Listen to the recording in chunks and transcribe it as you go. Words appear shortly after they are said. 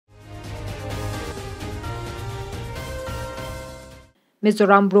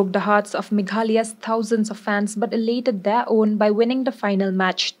Mizoram broke the hearts of Meghalaya's thousands of fans but elated their own by winning the final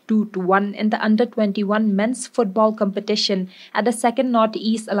match 2-1 in the Under-21 men's football competition at the second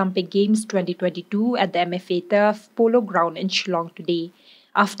Northeast Olympic Games 2022 at the MFA Turf Polo Ground in Shillong today.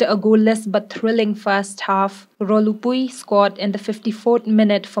 After a goalless but thrilling first half, Rolupui scored in the 54th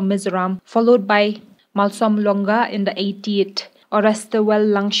minute for Mizoram, followed by Malsom Longa in the 80th.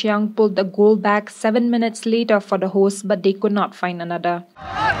 Orestewel Langxiang pulled the goal back 7 minutes later for the hosts, but they could not find another.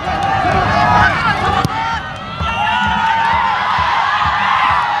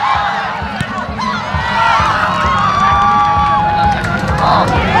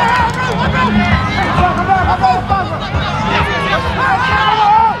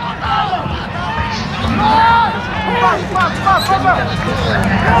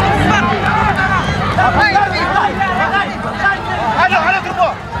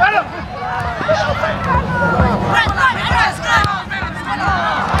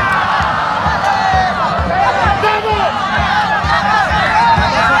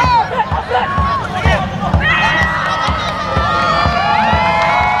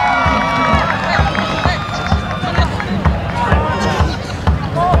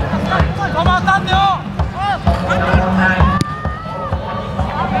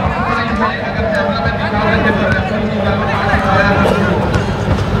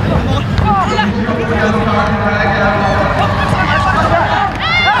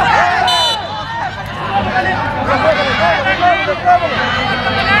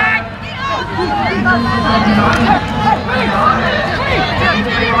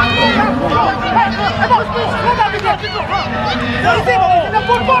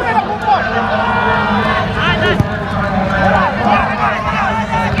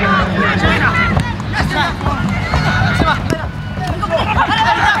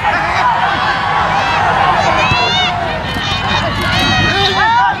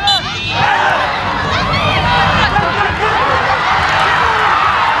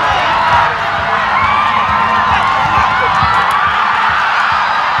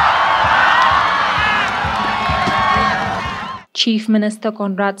 Chief Minister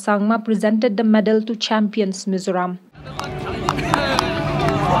Conrad Sangma presented the medal to champions Mizoram.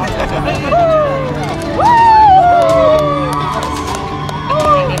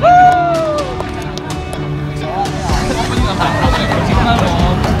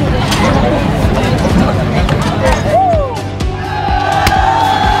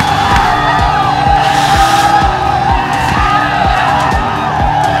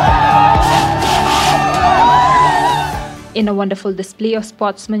 In a wonderful display of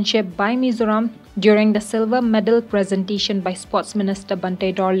sportsmanship by Mizoram, during the silver medal presentation by Sports Minister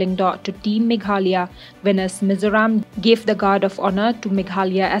Bante Dorlingdo to Team Meghalaya, winners Mizoram gave the guard of honor to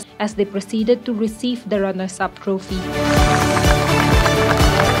Meghalaya as they proceeded to receive the runners-up trophy.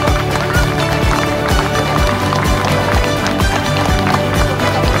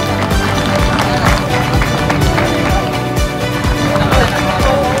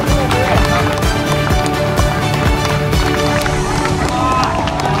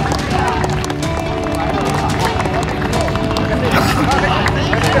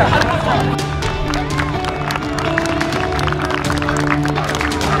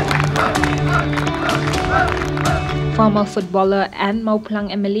 Former footballer and Mauplang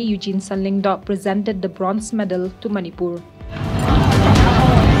MLA Eugene Sanlingdok presented the bronze medal to Manipur.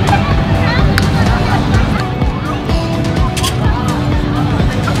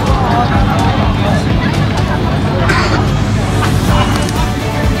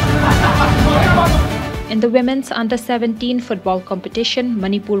 In the women's under-17 football competition,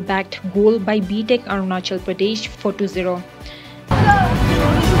 Manipur backed goal by beating Arunachal Pradesh 4-0.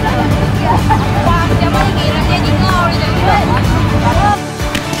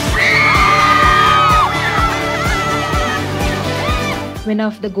 Winner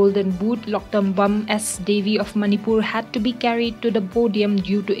of the Golden Boot, Loktam S. Devi of Manipur had to be carried to the podium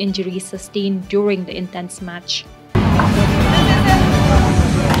due to injuries sustained during the intense match.